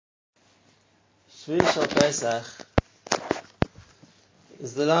Shvi'i shel Pesach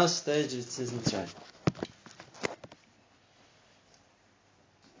is the last stage of season 3.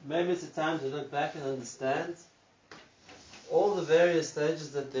 Maybe it's a time to look back and understand all the various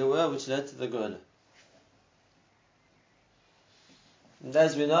stages that there were which led to the Geula. And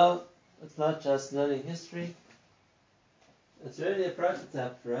as we know, it's not just learning history, it's really a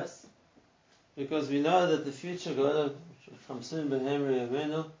prototype for us, because we know that the future Geula, which will come soon, B'Hemri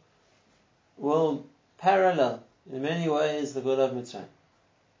Avinu, will parallel in many ways the Geula of Mitzrayim.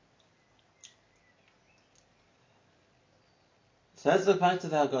 So let's look back to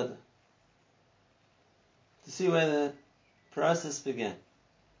the Haggadah to see where the process began.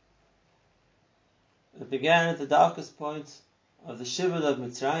 It began at the darkest point of the shivul of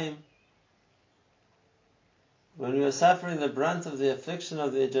Mitzrayim, when we were suffering the brunt of the affliction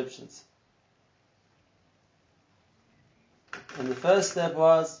of the Egyptians. And the first step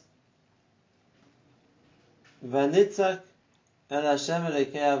was Vanitzak el Hashem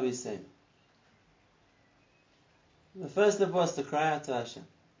Elokei Aviseinu. The first step was to cry out to Hashem.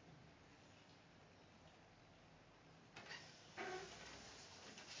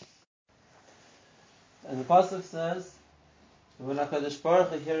 And the Pesach says, when HaKadosh Baruch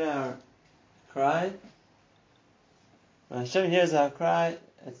Hu hears our cry, when Hashem hears our cry,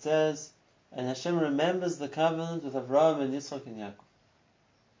 it says, and Hashem remembers the covenant with Avraham and Yitzchak and Yaakov.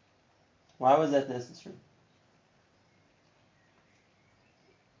 Why was that necessary?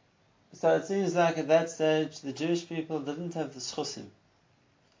 So it seems like at that stage the Jewish people didn't have the schusim.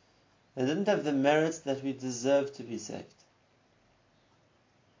 They didn't have the merits that we deserve to be saved.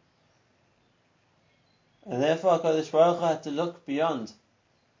 And therefore HaKadosh Baruch Hu had to look beyond.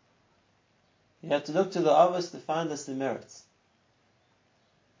 He had to look to the Avos to find us the merits.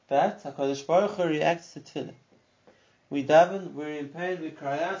 But HaKadosh Baruch Hu reacts to tefillah. We daven, we're in pain, we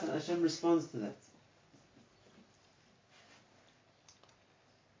cry out, and Hashem responds to that.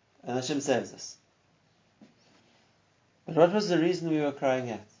 And Hashem saves us. But what was the reason we were crying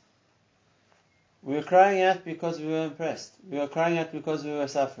out? We were crying out because we were impressed. We were crying out because we were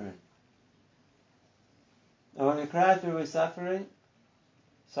suffering. And when we cry out we were suffering,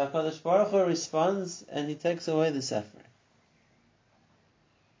 so HaKadosh Baruch Hu responds and He takes away the suffering.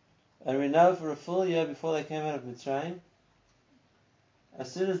 And we know for a full year before they came out of Mitzrayim,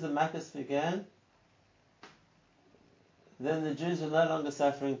 as soon as the Makkos began, then the Jews were no longer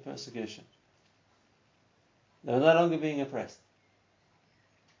suffering persecution. They were no longer being oppressed.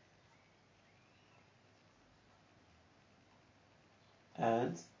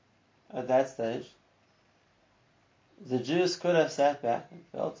 And at that stage, the Jews could have sat back and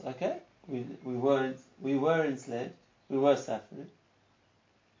felt, okay, we were enslaved, we were suffering.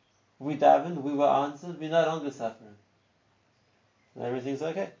 We davened, we were answered, we're no longer suffering. So everything's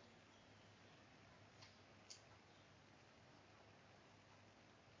okay.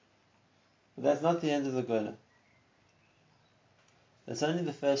 But that's not the end of the Geula. That's only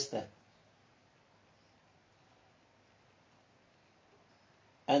the first step.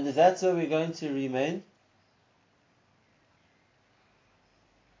 And if that's where we're going to remain,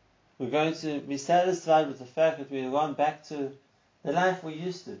 we're going to be satisfied with the fact that we've gone back to the life we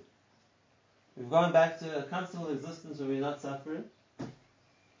used to. We've gone back to a comfortable existence where we're not suffering.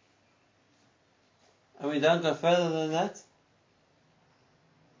 And we don't go further than that.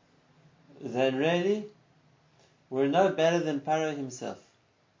 Then really, we're no better than Paro himself.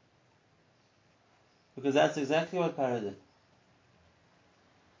 Because that's exactly what Paro did.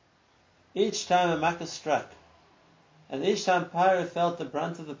 Each time a Makkah struck, and each time Paro felt the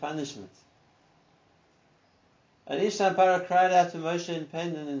brunt of the punishment, and each time Paro cried out to Moshe in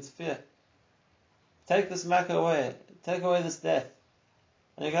pain and in fear, take this Makkah away, take away this death.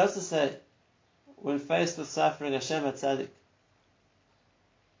 And he can also say, when faced with suffering, Hashem HaTzadik,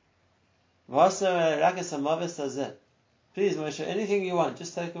 please Moshe, anything you want,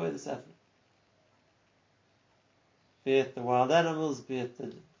 just take away the suffering. Be it the wild animals, be it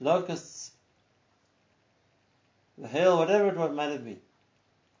the locusts, the hail, whatever it might have been.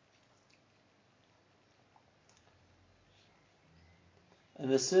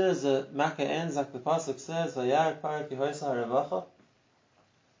 And as soon as the Makkah ends, like the Pesach says, he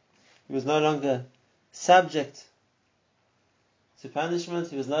was no longer subject to punishment,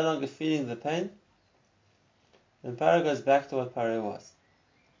 he was no longer feeling the pain, then Paro goes back to what Paro was.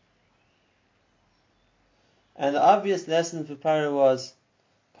 And the obvious lesson for Paro was,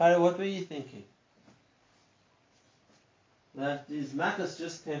 Paro, what were you thinking? That these Makkos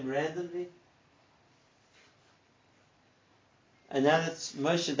just came randomly? And now that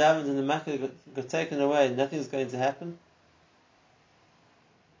Moshe davened and the Makkah got taken away, nothing's going to happen?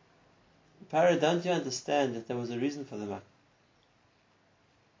 Paro, don't you understand that there was a reason for the Makkah?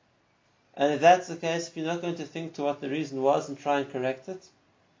 And if that's the case, if you're not going to think to what the reason was and try and correct it,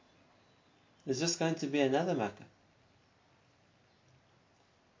 there's just going to be another Makkah.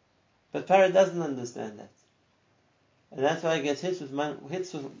 But Paro doesn't understand that. And that's why he gets hit with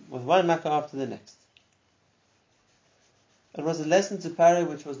one Makkah after the next. It was a lesson to Paro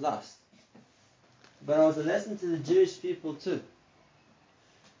which was lost. But it was a lesson to the Jewish people too.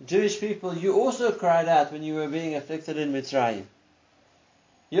 Jewish people, you also cried out when you were being afflicted in Mitzrayim.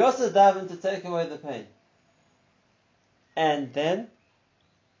 You also davened to take away the pain. And then,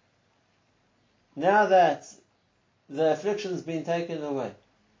 now that the affliction's been taken away,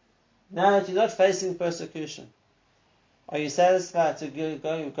 now that you're not facing persecution, are you satisfied to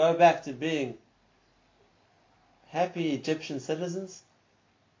go back to being happy Egyptian citizens?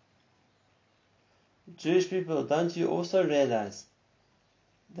 Jewish people, don't you also realize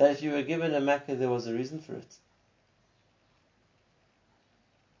that if you were given a Makkah, there was a reason for it?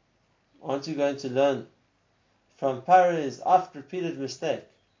 Aren't you going to learn from Paro's oft repeated mistake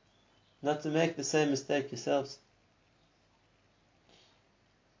not to make the same mistake yourselves?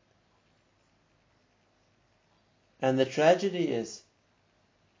 And the tragedy is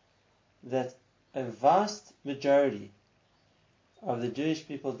that a vast majority of the Jewish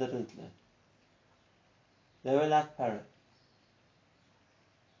people didn't learn. They were like Paro.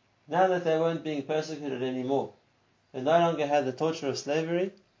 Now that they weren't being persecuted anymore, they no longer had the torture of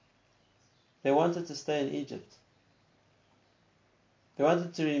slavery, they wanted to stay in Egypt. They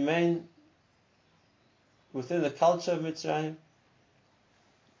wanted to remain within the culture of Mitzrayim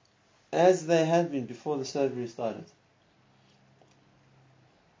as they had been before the slavery started.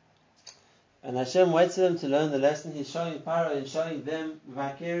 And Hashem waits for them to learn the lesson. He's showing Paro and showing them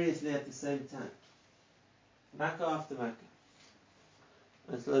vicariously at the same time. Makkah after Makkah.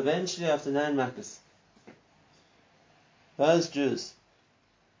 Until eventually, after 9 Makkahs, those Jews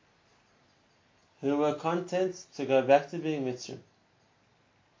who were content to go back to being Mitzrayim,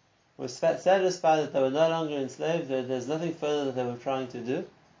 were satisfied that they were no longer enslaved, that there's nothing further that they were trying to do,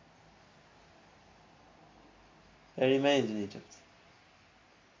 they remained in Egypt.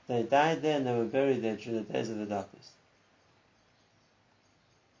 They died there and they were buried there during the days of the darkness.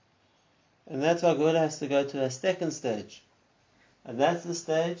 And that's why Geula has to go to a second stage. And that's the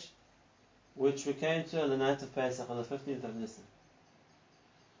stage which we came to on the night of Pesach, on the 15th of Nisan.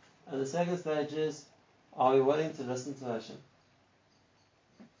 And the second stage is, are we willing to listen to Hashem?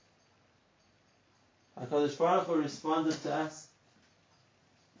 HaKadosh Baruch Hu responded to us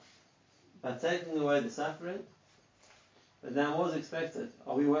by taking away the suffering, but now what was expected?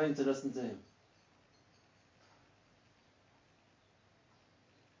 Are we willing to listen to Him?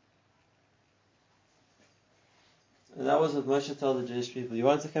 And that was what Moshe told the Jewish people. You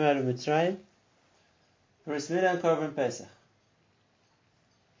want to come out of Mitzrayim? Bris Milah and Korban Pesach.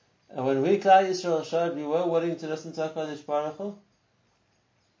 And when we, Klal Yisrael, showed we were willing to listen to HaKadosh Baruch Hu,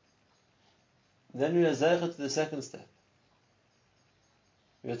 then we were zeicha to the second step.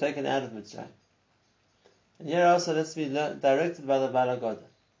 We were taken out of Mitzrayim. And here also let's be directed by the Baal HaGodah.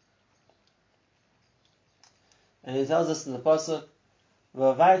 And he tells us in the Pesach,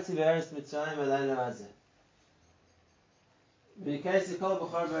 V'avarti be'eretz Mitzrayim alayna v'azeh. V'yikesi kol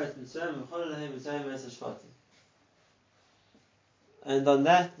b'chor be'eretz Mitzrayim v'chol alei Mitzrayim v'eser shvatim. And on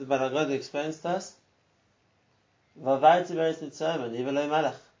that, the Baal HaGodah explains to us, V'avarti be'eretz Mitzrayim ani v'loi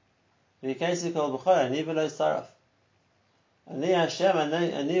malach. V'yikesi kol b'chor ani v'loi saraf. Ani Hashem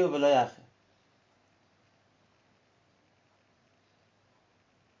ani v'loi achim.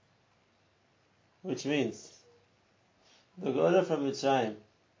 Which means, the Geula from Mitzrayim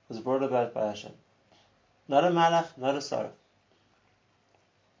was brought about by Hashem. Not a malach, not a saraf.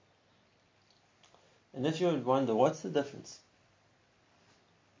 And if you would wonder, what's the difference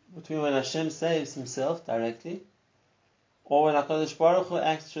between when Hashem saves Himself directly, or when HaKadosh Baruch Hu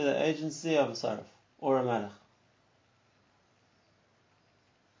acts through the agency of a saraf, or a malach?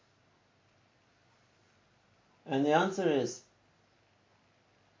 And the answer is,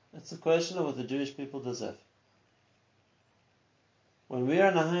 it's a question of what the Jewish people deserve. When we are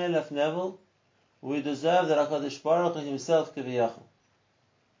on a high enough level, we deserve that HaKadosh Baruch Hu Himself, Kiviyachol,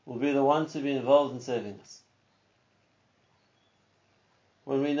 will be the one to be involved in saving us.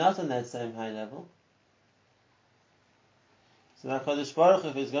 When we're not on that same high level, so HaKadosh Baruch Hu,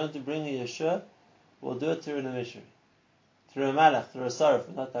 if He's going to bring a Yeshua, will do it through an emissary, through a malach, through a saraf,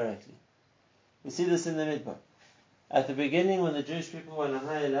 but not directly. We see this in the Midbar. At the beginning, when the Jewish people were on a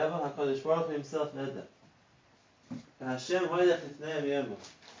higher level, HaKadosh Baruch Hu Himself led them. Hashem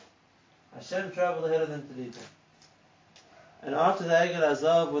traveled ahead of them to lead them. And after the Egel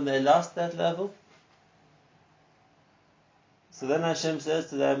Azov, when they lost that level, so then Hashem says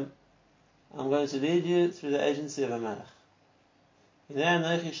to them, I'm going to lead you through the agency of a Malach. You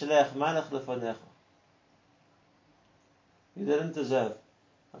didn't deserve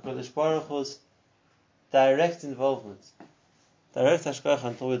HaKadosh Baruch Hu's direct involvement, direct hashgacha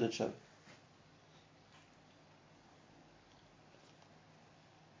until we did show.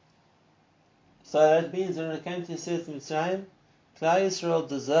 So that means when it came to Yetziat Mitzrayim, Klal Yisrael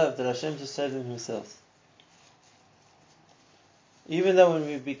deserved that Hashem should save them Himself. Even though when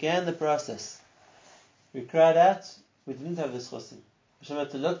we began the process, we cried out, we didn't have this chosim. Hashem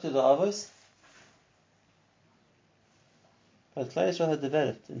had to look to the Avos, but Klal Yisrael had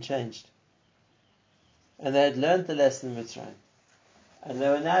developed and changed. And they had learned the lesson in Mitzrayim. And they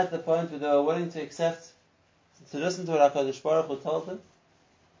were now at the point where they were willing to accept, to listen to what HaKadosh Baruch Hu told them,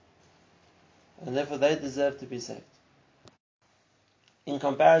 and therefore they deserve to be saved. In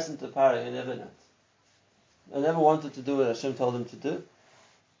comparison to Paro, who never learned. They never wanted to do what Hashem told them to do.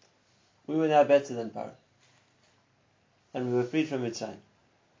 We were now better than Paro. And we were freed from Mitzrayim.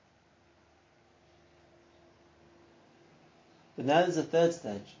 But now there's a third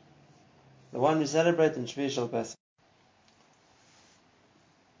stage. The one we celebrate in Shvi'i shel Pesach.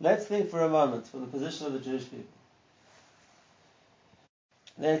 Let's think for a moment from the position of the Jewish people.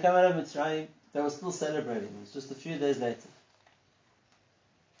 They had come out of Mitzrayim, they were still celebrating. It was just a few days later.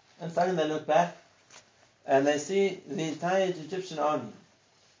 And suddenly they look back and they see the entire Egyptian army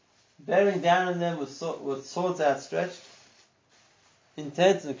bearing down on them with swords outstretched,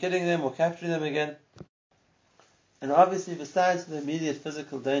 intent on killing them or capturing them again. And obviously, besides the immediate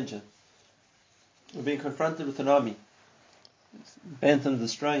physical danger of being confronted with an army bent on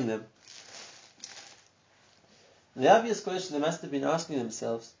destroying them, the obvious question they must have been asking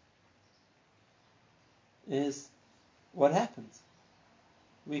themselves is, what happened?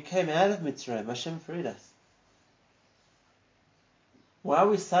 We came out of Mitzrayim, Hashem freed us. Why are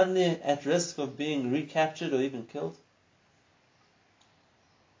we suddenly at risk of being recaptured or even killed?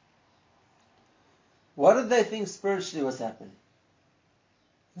 What did they think spiritually was happening?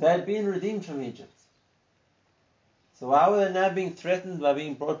 They had been redeemed from Egypt. So why were they now being threatened by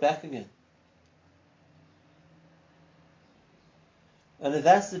being brought back again? And if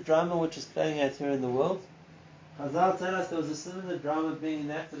that's the drama which is playing out here in the world, Chazal tell us there was a similar drama being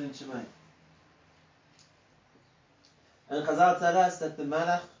enacted in Shemaim. And Chazal tell us that the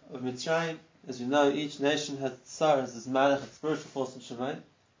Malach of Mitzrayim, as you know, each nation has Tsar as this Malach, a spiritual force in Shemaim.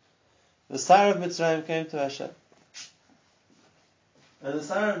 The Tsar of Mitzrayim came to Hashem. And the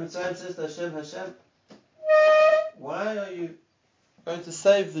Tsar of Mitzrayim says to Hashem, Hashem, why are you going to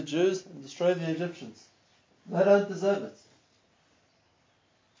save the Jews and destroy the Egyptians? They don't deserve it.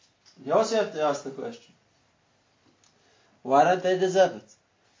 You also have to ask the question, why don't they deserve it?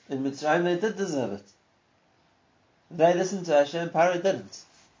 In Mitzrayim they did deserve it. They listened to Hashem, Paro didn't.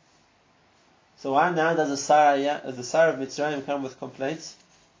 So why now does the Tsar of Mitzrayim come with complaints?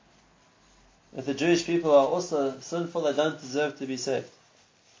 That the Jewish people are also sinful, they don't deserve to be saved.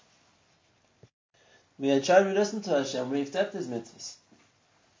 We had tried to listen to Hashem, we accept His mitzvahs.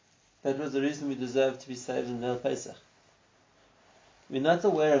 That was the reason we deserved to be saved in Leil Pesach. We're not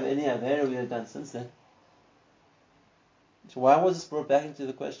aware of any Avera we have done since then. So why was this brought back into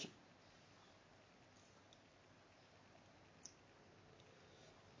the question?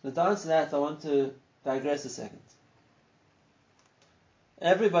 So to answer that, I want to digress a second.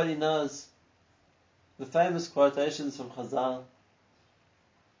 Everybody knows the famous quotations from Chazal,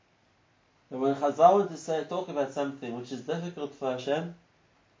 that when Chazal want to talk about something which is difficult for Hashem,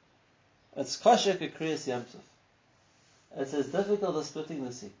 it's kosher k'kriyas yamsuf. It's as difficult as splitting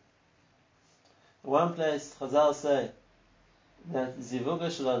the sea. In one place, Chazal say that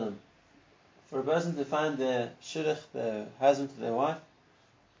zivuga shel adam, for a person to find their shidduch, their husband to their wife,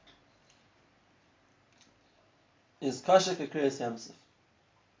 is kosher k'kriyas yamsuf.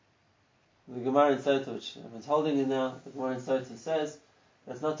 The Gemara in Sota, which everyone's holding it now, the Gemara in Sota says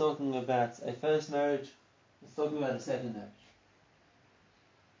that's not talking about a first marriage, it's talking about a second marriage.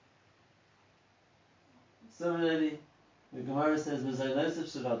 Similarly, the Gemara says,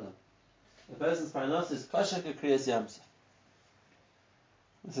 Mezainosef shel adam, the person's parnos is kosher k'kriyas yamsuf.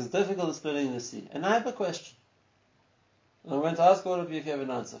 This is difficult as splitting the sea. And I have a question. And I'm going to ask all of you if you have an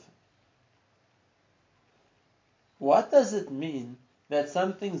answer for it. What does it mean that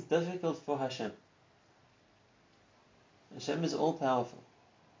something's difficult for Hashem? Hashem is all powerful.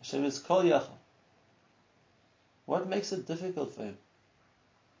 Hashem is kol yachal. What makes it difficult for Him?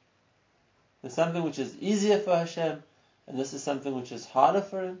 There's something which is easier for Hashem, and this is something which is harder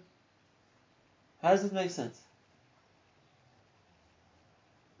for Him. How does it make sense?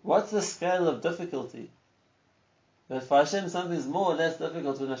 What's the scale of difficulty? That for Hashem something is more or less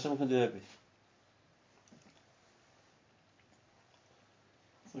difficult when Hashem can do everything.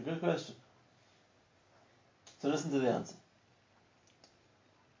 It's a good question. So listen to the answer.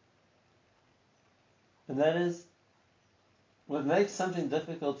 And that is, what makes something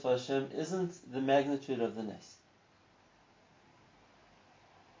difficult for Hashem isn't the magnitude of the nes.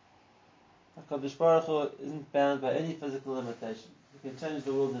 HaKadosh Baruch Hu isn't bound by any physical limitation. He can change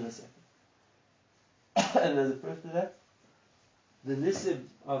the world in a second. And as a proof to that, the Nisim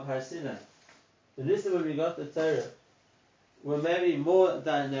of Har Sinai, the Nisim when we got the Torah, were maybe more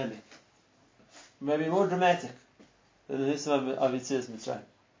dynamic, maybe more dramatic than the Nisim of Yetzias Mitzrayim,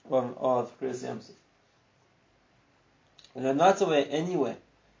 or of Kriyas Yamsuf. And I'm not aware anywhere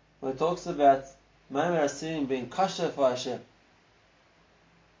where it talks about Ma'amer Asirim being kosher for Hashem.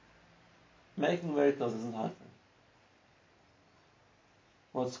 Making miracles isn't hard for him.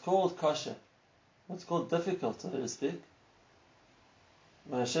 What's called kosher, what's called difficult, so to speak,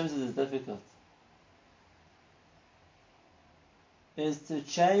 when Hashem says it's difficult, is to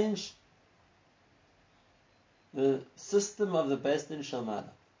change the system of the Beis Din Shel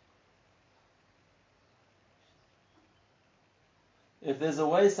Ma'ala. If there's a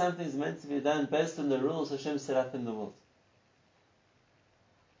way something is meant to be done based on the rules Hashem set up in the world,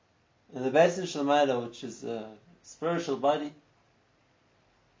 and the Beis Din Shel Ma'ala, which is a spiritual body,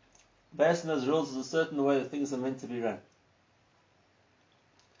 based on those rules is a certain way that things are meant to be run.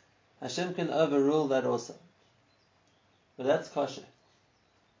 Hashem can overrule that also. But that's kosher.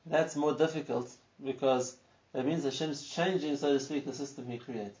 That's more difficult because that means Hashem's changing, so to speak, the system He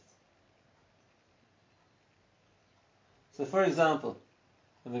created. So for example,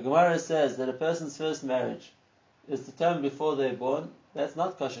 when the Gemara says that a person's first marriage is determined before they're born, that's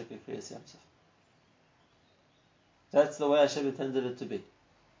not kosher Kriyas Yamsuf. That's the way Hashem intended it to be.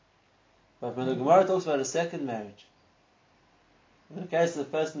 But when the Gemara talks about a second marriage, in the case the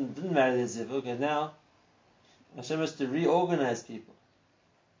person didn't marry their zivug, and now Hashem has to reorganize people.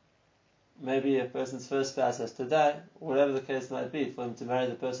 Maybe a person's first spouse has to die, or whatever the case might be, for him to marry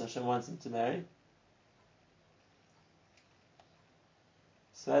the person Hashem wants him to marry.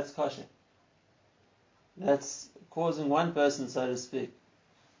 So that's kosher. That's causing one person, so to speak,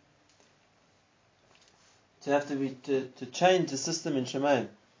 to have to change the system in Shemayim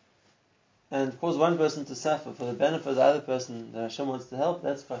and cause one person to suffer for the benefit of the other person that Hashem wants to help.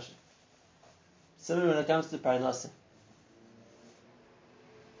 That's kosher. Similarly, when it comes to parnasa,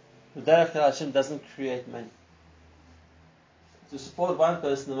 the derech Hashem doesn't create money. To support one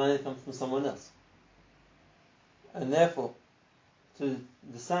person, the money comes from someone else, and therefore, to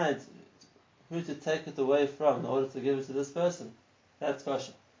decide who to take it away from in order to give it to this person, that's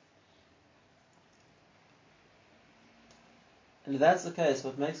kosher. And if that's the case,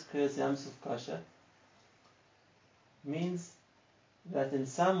 what makes Kriyas Yamsuf kosher means that in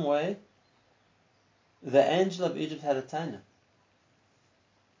some way the angel of Egypt had a taina.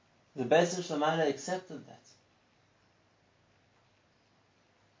 The Beis Din Shel Ma'ala accepted that.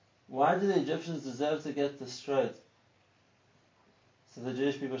 Why do the Egyptians deserve to get destroyed so the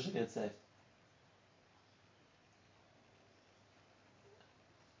Jewish people should get saved?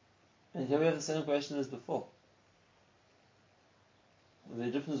 And here we have the same question as before. The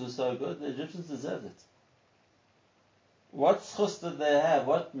Egyptians were so good, the Egyptians deserved it. What schus did they have?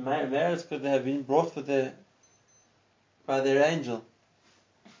 What merits could they have been brought by their angel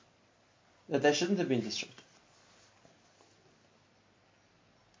that they shouldn't have been destroyed?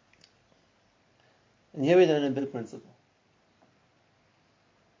 And here we learn a big principle.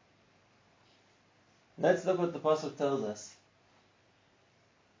 Let's look what the Pesach tells us.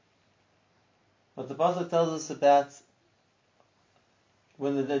 What the Pesach tells us about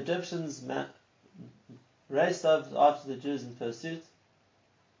when the Egyptians raced after the Jews in pursuit,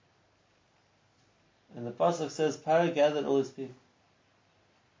 and the Pesach says, Paro gathered all his people.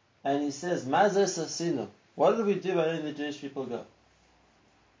 And he says, Mazar Sasino, what did we do by letting the Jewish people go?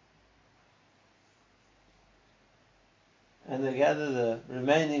 And they gather the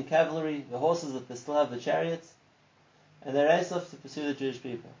remaining cavalry, the horses that they still have, the chariots, and they race off to pursue the Jewish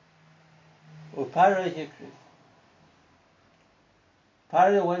people. Uparo Hikriv.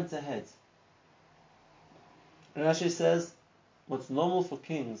 Paro went ahead. Rashi says, what's normal for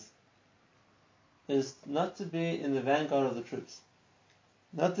kings is not to be in the vanguard of the troops,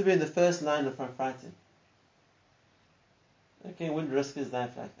 not to be in the first line of fighting. A king wouldn't risk his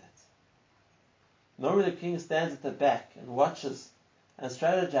life like that. Normally the king stands at the back and watches and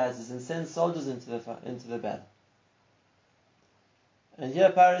strategizes and sends soldiers into the battle. And here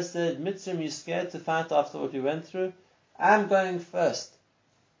Paro said, Mitzrim, you're scared to fight after what we went through? I'm going first.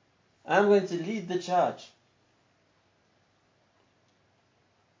 I'm going to lead the charge.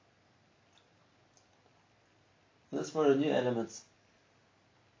 This brought a new element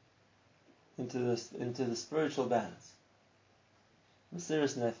into the spiritual balance.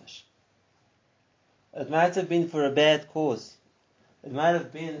 Mesiras nefesh. It might have been for a bad cause. It might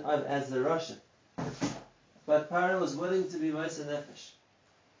have been as a Rasha. But Paro was willing to be Mesiras nefesh.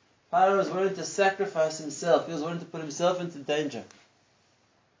 Paro was willing to sacrifice himself. He was willing to put himself into danger.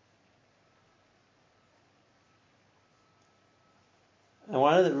 And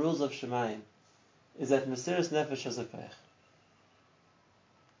one of the rules of Shemaim is that Mesiras nefesh has a koyach.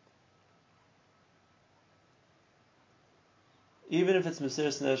 Even if it's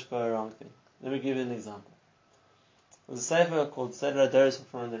Mesiras nefesh for a wrong thing. Let me give you an example. There's a sefer called Seder Adoros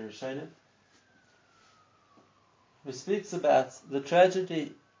from the Rishonim, who speaks about the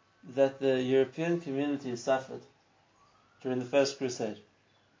tragedy that the European community suffered during the First Crusade.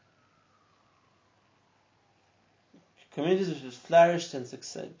 Communities which have flourished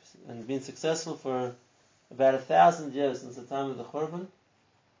and been successful for about 1,000 years since the time of the Churban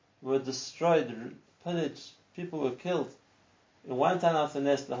were destroyed, pillaged, people were killed in one town after the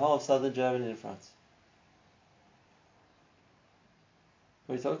next, the whole of southern Germany and France.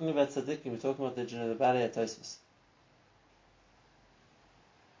 We're talking about tzaddikim, we're talking about the Balei HaTosfos.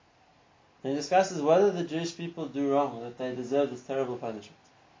 And he discusses whether the Jewish people do wrong, that they deserve this terrible punishment.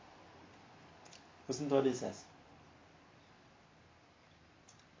 Listen to what he says.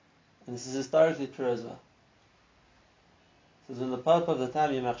 And this is historically true as well. This is when the Pope of the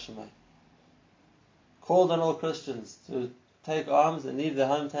time, Yimach Shemai, called on all Christians to take arms and leave their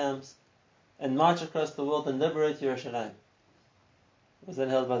hometowns and march across the world and liberate Yerushalayim. It was then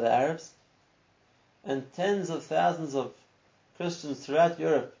held by the Arabs. And tens of thousands of Christians throughout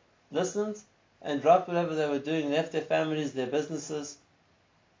Europe listened and dropped whatever they were doing, left their families, their businesses,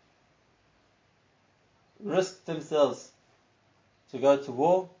 risked themselves to go to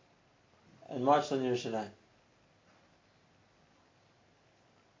war and marched on Yerushalayim.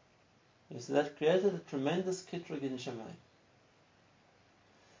 So that created a tremendous kitrug in Shammai.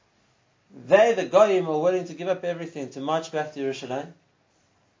 They, the Goyim, are willing to give up everything to march back to Yerushalayim.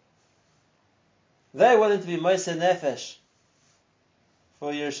 They're willing to be Mesiras nefesh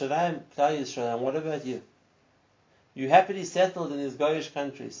for Yerushalayim, Klal Yisrael. And what about you? You happily settled in these Goyish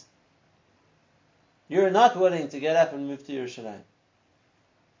countries. You're not willing to get up and move to Yerushalayim.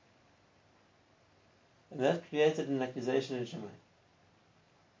 And that created an accusation in Shammai.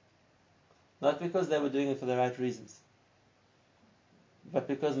 Not because they were doing it for the right reasons, but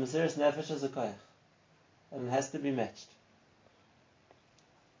because Mesiras nefesh is a koyach, and it has to be matched.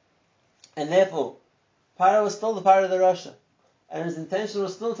 And therefore, Paro was still the Paro of the Rasha, and his intention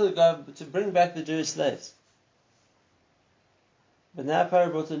was still to bring back the Jewish slaves. But now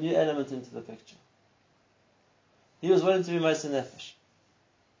Paro brought a new element into the picture. He was willing to be Mesiras nefesh.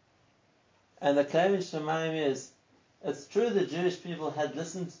 And the claim in Shemaim is, it's true the Jewish people had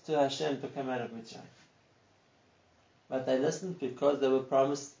listened to Hashem to come out of Mitzrayim. But they listened because they were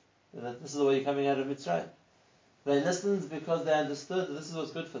promised that this is the way you're coming out of Mitzrayim. They listened because they understood that this is what's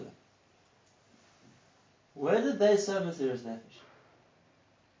good for them. Where did they sow Mesiras nefesh?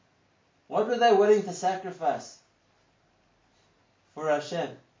 What were they willing to sacrifice for Hashem?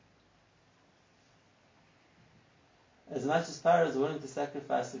 As much as Paro is willing to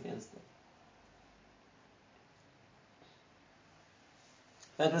sacrifice against them.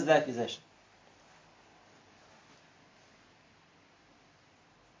 That was the accusation.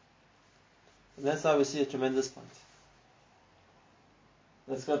 And that's how we see a tremendous point.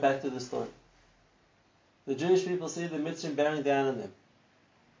 Let's go back to the story. The Jewish people see the Mitzrayim bearing down on them.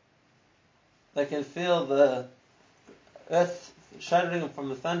 They can feel the earth shuddering from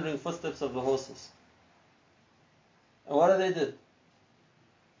the thundering footsteps of the horses. And what do?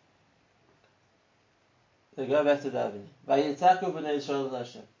 They go back to davening. Vayitzaku b'nei Yisrael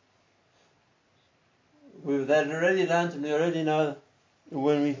Hashem. They'd already learned, and we already know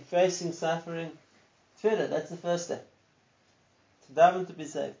when we're facing suffering, tefillah, that's the first step. To daven to be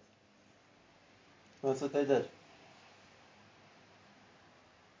saved. That's what they did.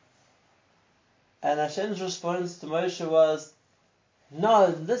 And Hashem's response to Moshe was, no,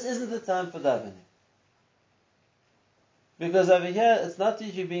 this isn't the time for davening. Because over here, it's not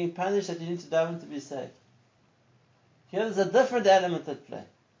that you're being punished that you need to daven to be saved. Here there's a different element at play.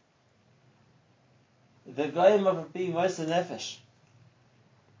 The goyim of being Mesiras nefesh.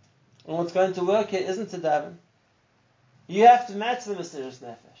 And what's going to work here isn't to daven. You have to match the Mesiras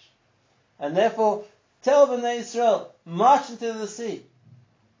nefesh. And therefore, tell Bnei Yisrael, march into the sea.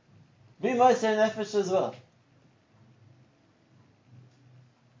 Be Mesiras nefesh as well.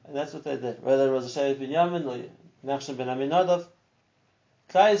 And that's what they did. Whether it was a Shvi'i bin Yamin or Nachshon ben Aminadov,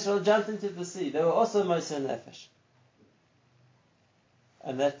 Klal Yisrael jumped into the sea. They were also Moshe Nefesh.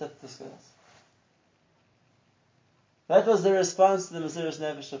 And that tipped the scales. That was the response to the Mesiras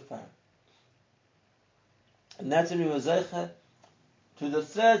Nefesh of Pharaoh. And that's when we were Zeicha to the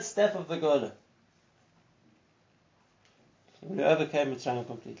third step of the Geula. We overcame Mitzrayim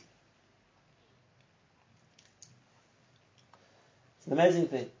completely. It's an amazing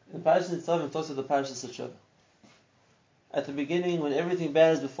thing. In Parashat Nitzavim, it talks about the Parashat Tshuva. At the beginning, when everything bad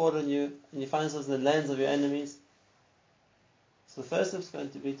has befallen you, and you find yourselves in the lands of your enemies, so the first step is going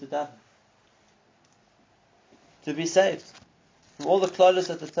to be to daven. To be saved from all the klolos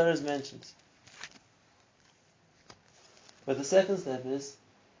that the Torah mentions. But the second step is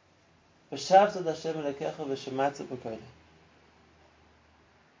V'shavta d'Hashem Elokecha v'shamatza b'kodesh.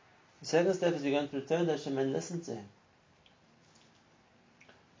 The second step is you're going to return to Hashem and listen to Him.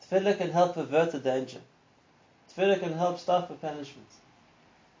 Tefillah can help avert the danger. Tefillah can help stop the punishment.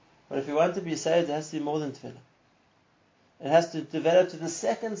 But if you want to be saved, it has to be more than Tefillah. It has to develop to the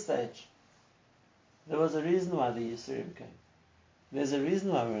second stage. There was a reason why the Yisurim came. There's a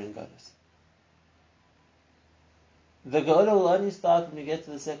reason why we're in Golos. The Geula will only start when we get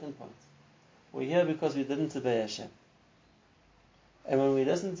to the second point. We're here because we didn't obey Hashem. And when we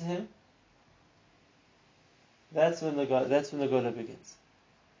listen to Him, that's when the Geula begins.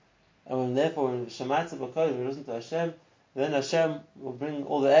 And when Shematza B'Kodesh, we listen to Hashem, then Hashem will bring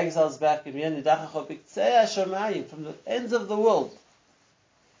all the exiles back from the ends of the world.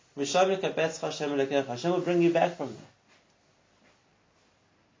 Hashem will bring you back from there.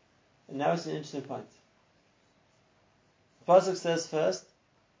 And now it's an interesting point. The Pesach says first,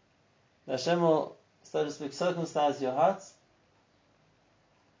 that Hashem will, so to speak, circumcise your hearts.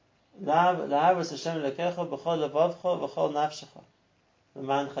 L'havas Hashem Elokecha b'chol levavcha v'chol nafshecha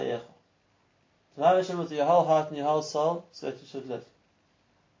l'man chayecha. To love Hashem with your whole heart and your whole soul, so that you should live.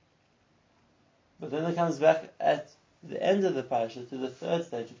 But then it comes back at the end of the parasha to the third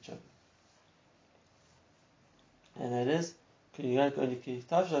stage of tshuva. And that is, and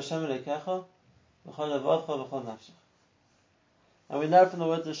we know from the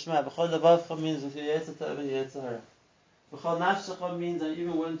words of Shema, B'chol levavcha means with your Yetzer Tov and your Yetzer Hara. B'chol nafshecha means I'm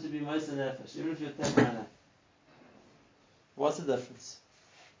even willing to be Moshe Nefesh, even if you take my life. What's the difference?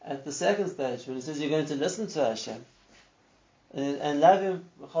 At the second stage, when it says you're going to listen to Hashem and love Him,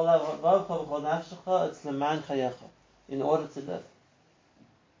 B'chol levavcha B'chol nafshecha, it's l'man chayecha, in order to live.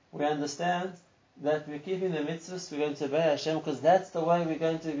 We understand that we're keeping the mitzvahs, we're going to obey Hashem because that's the way we're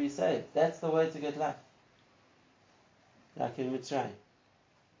going to be saved. That's the way to get life. Like in Mitzrayim.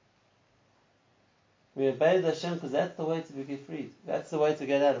 We obey Hashem because that's the way to be freed. That's the way to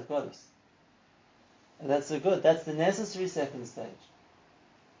get out of Golos. And that's the good. That's the necessary second stage.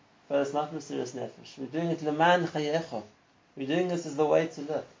 But it's not Mesiras Nefesh. We're doing it l'man chayecha. We're doing this as the way to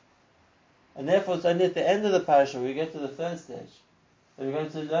live. And therefore it's only at the end of the parasha we get to the third stage. So we're going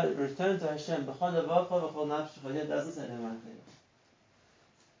to return to Hashem. B'chol levavcha v'chol nafshecha. It doesn't say l'man chayecha.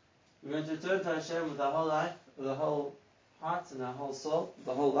 We're going to return to Hashem with our whole life, with our whole heart and our whole soul,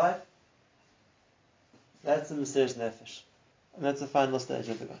 the whole life. That's the Mesiras Nefesh. And that's the final stage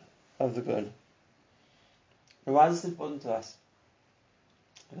of the Geula. And why is this important to us?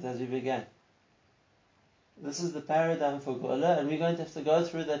 Because as we began, this is the paradigm for Geula, and we're going to have to go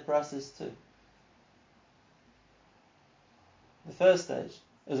through that process too. The first stage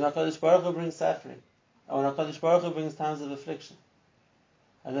is when HaKadosh Baruch Hu brings suffering, and when HaKadosh Baruch Hu brings times of affliction.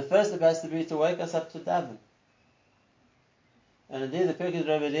 And the first step has to be to wake us up to daven. And indeed, the Pirkei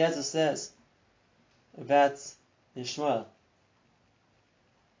Rabbi Eliezer says about Yishmael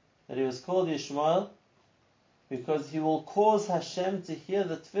that he was called Yishmael because he will cause Hashem to hear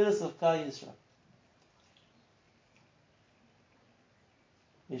the tefillos of Klal Yisrael.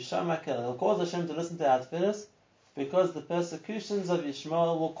 Yishmael, he'll cause Hashem to listen to our tefillos because the persecutions of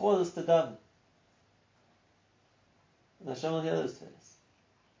Yishmael will cause us to daven. And Hashem will hear those tefillos.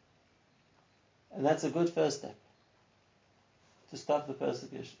 And that's a good first step. To stop the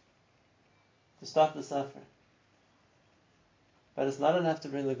persecution. To stop the suffering. But it's not enough to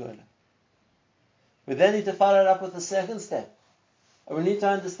bring the Geula. We then need to follow it up with the second step. And we need to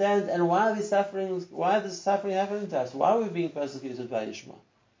understand and why is this suffering happening to us? Why are we being persecuted by Yishmael?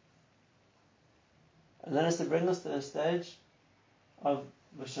 And then it's to bring us to a stage of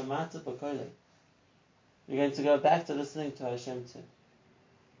V'shamatza B'Kodesh. You're going to go back to listening to Hashem too.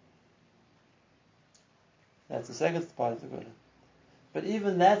 That's the second part of the Geula. But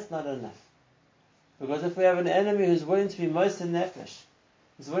even that's not enough. Because if we have an enemy who's willing to be Moshe Nefesh,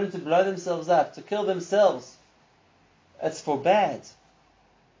 who's willing to blow themselves up, to kill themselves, it's for bad.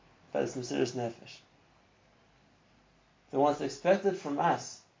 but it's Mesiris Nefesh. So what's expected from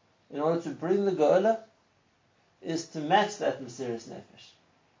us in order to bring the Geula is to match that Mesiris Nefesh.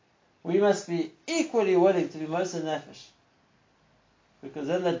 We must be equally willing to be Moser Nefesh, because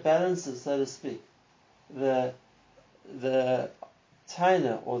then that balances, so to speak, the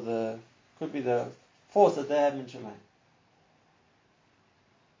taina, or could be the force that they have in Shemaim.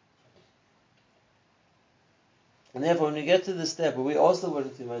 And therefore, when we get to this step where we also willing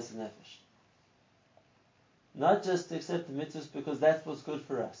to be Moser Nefesh, not just to accept the mitzvahs because that's what's good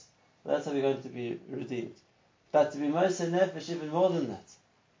for us, that's how we're going to be redeemed, but to be Moser Nefesh even more than that.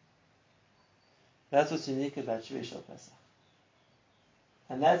 That's what's unique about Shvi'i shel Pesach.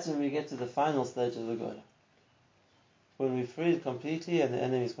 And that's when we get to the final stage of the Geula, when we're freed completely and the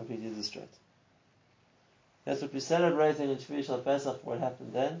enemy is completely destroyed. That's what we're celebrating in Shvi'i shel Pesach, what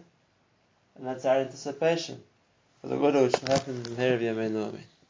happened then, and that's our anticipation for the Geula which will happen in Meir V'Yameinu Amen.